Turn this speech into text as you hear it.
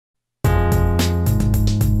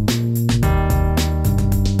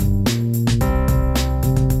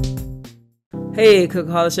Hey,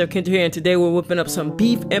 Cookaholic Chef Kendra here, and today we're whipping up some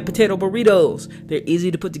beef and potato burritos. They're easy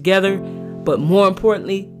to put together, but more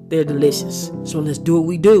importantly, they're delicious. So let's do what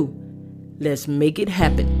we do. Let's make it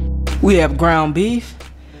happen. We have ground beef,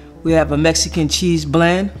 we have a Mexican cheese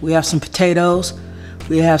blend, we have some potatoes,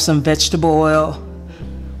 we have some vegetable oil,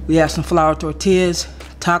 we have some flour tortillas,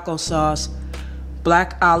 taco sauce,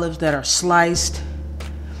 black olives that are sliced,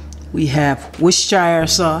 we have Worcestershire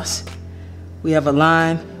sauce, we have a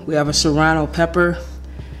lime, we have a serrano pepper,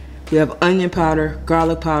 we have onion powder,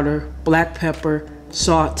 garlic powder, black pepper,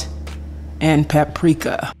 salt, and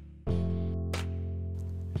paprika. I'm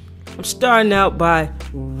starting out by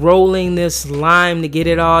rolling this lime to get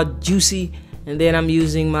it all juicy, and then I'm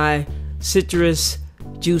using my citrus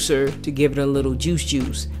juicer to give it a little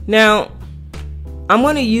juice. Now, I'm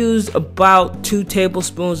going to use about 2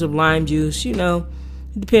 tablespoons of lime juice. You know,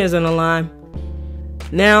 it depends on the lime.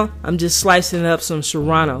 Now, I'm just slicing up some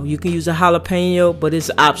serrano. You can use a jalapeno, but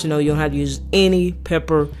it's optional. You don't have to use any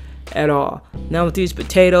pepper at all. Now with these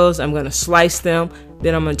potatoes, I'm going to slice them.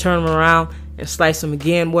 Then I'm going to turn them around and slice them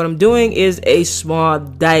again. What I'm doing is a small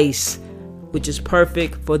dice, which is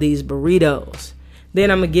perfect for these burritos.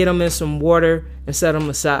 Then I'm going to get them in some water and set them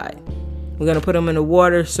aside. We're going to put them in the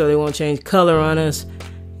water so they won't change color on us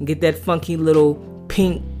and get that funky little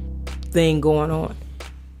pink thing going on.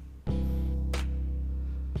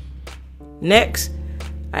 Next,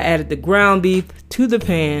 I added the ground beef to the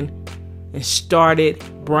pan and started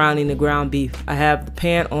browning the ground beef. I have the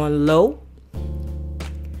pan on low.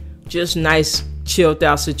 Just nice chilled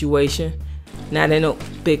out situation. Not in no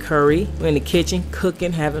big hurry. We're in the kitchen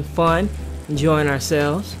cooking, having fun, enjoying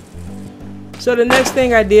ourselves. So the next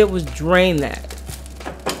thing I did was drain that.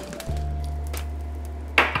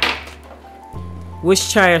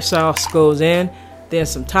 Worcestershire sauce goes in, then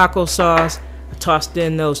some taco sauce. I tossed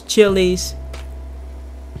in those chilies.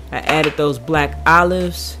 I added those black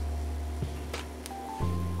olives.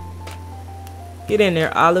 Get in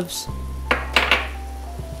there, olives.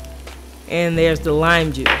 And there's the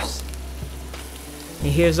lime juice. And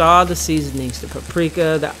here's all the seasonings: the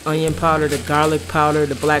paprika, the onion powder, the garlic powder,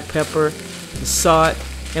 the black pepper, the salt.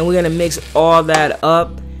 And we're gonna mix all that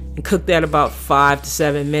up and cook that about 5 to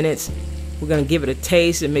 7 minutes. We're gonna give it a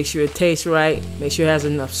taste and make sure it tastes right. Make sure it has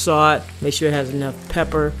enough salt. Make sure it has enough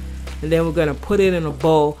pepper. And then we're gonna put it in a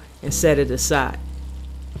bowl and set it aside.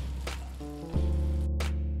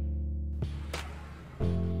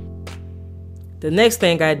 The next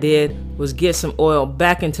thing I did was get some oil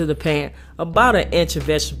back into the pan, about 1 inch of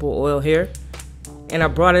vegetable oil here, and I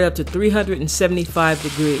brought it up to 375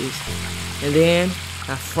 degrees. And then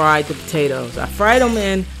I fried the potatoes. I fried them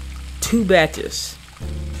in 2 batches.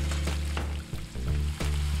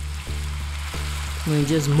 And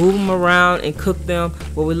just move them around and cook them.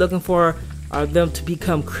 What we're looking for are them to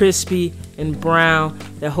become crispy and brown,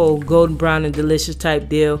 that whole golden brown and delicious type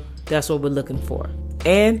deal. That's what we're looking for.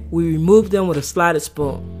 And we removed them with a slotted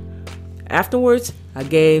spoon. Afterwards, I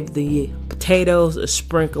gave the potatoes a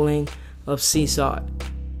sprinkling of sea salt.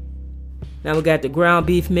 Now we got the ground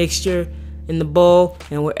beef mixture in the bowl,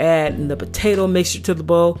 and we're adding the potato mixture to the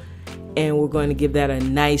bowl, and we're going to give that a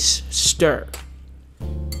nice stir.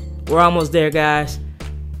 We're almost there, guys.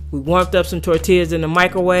 We warmed up some tortillas in the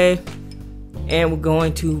microwave, and we're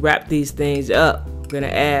going to wrap these things up. We're going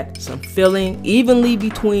to add some filling evenly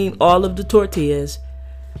between all of the tortillas,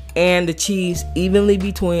 and the cheese evenly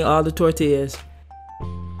between all the tortillas.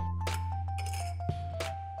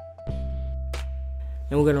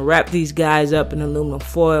 And we're going to wrap these guys up in aluminum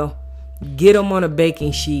foil, get them on a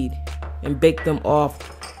baking sheet, and bake them off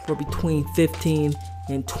for between 15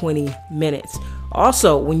 and 20 minutes.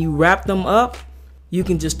 Also, when you wrap them up, you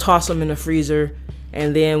can just toss them in the freezer,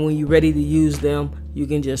 and then when you're ready to use them, you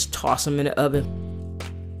can just toss them in the oven.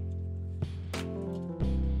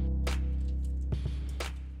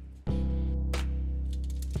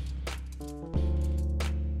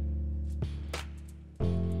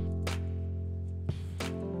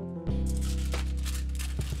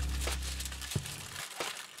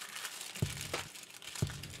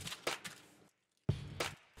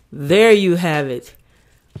 There you have it.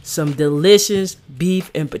 Some delicious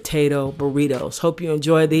beef and potato burritos. Hope you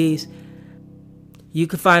enjoy these. You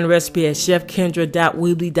can find the recipe at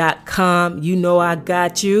chefkendra.weebly.com. You know I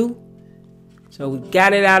got you. So we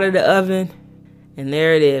got it out of the oven, and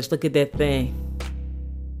there it is. Look at that thing.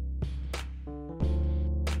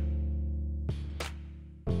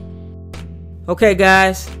 Okay,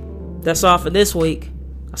 guys, that's all for this week.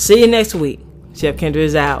 I'll see you next week. Chef Kendra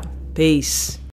is out. Peace.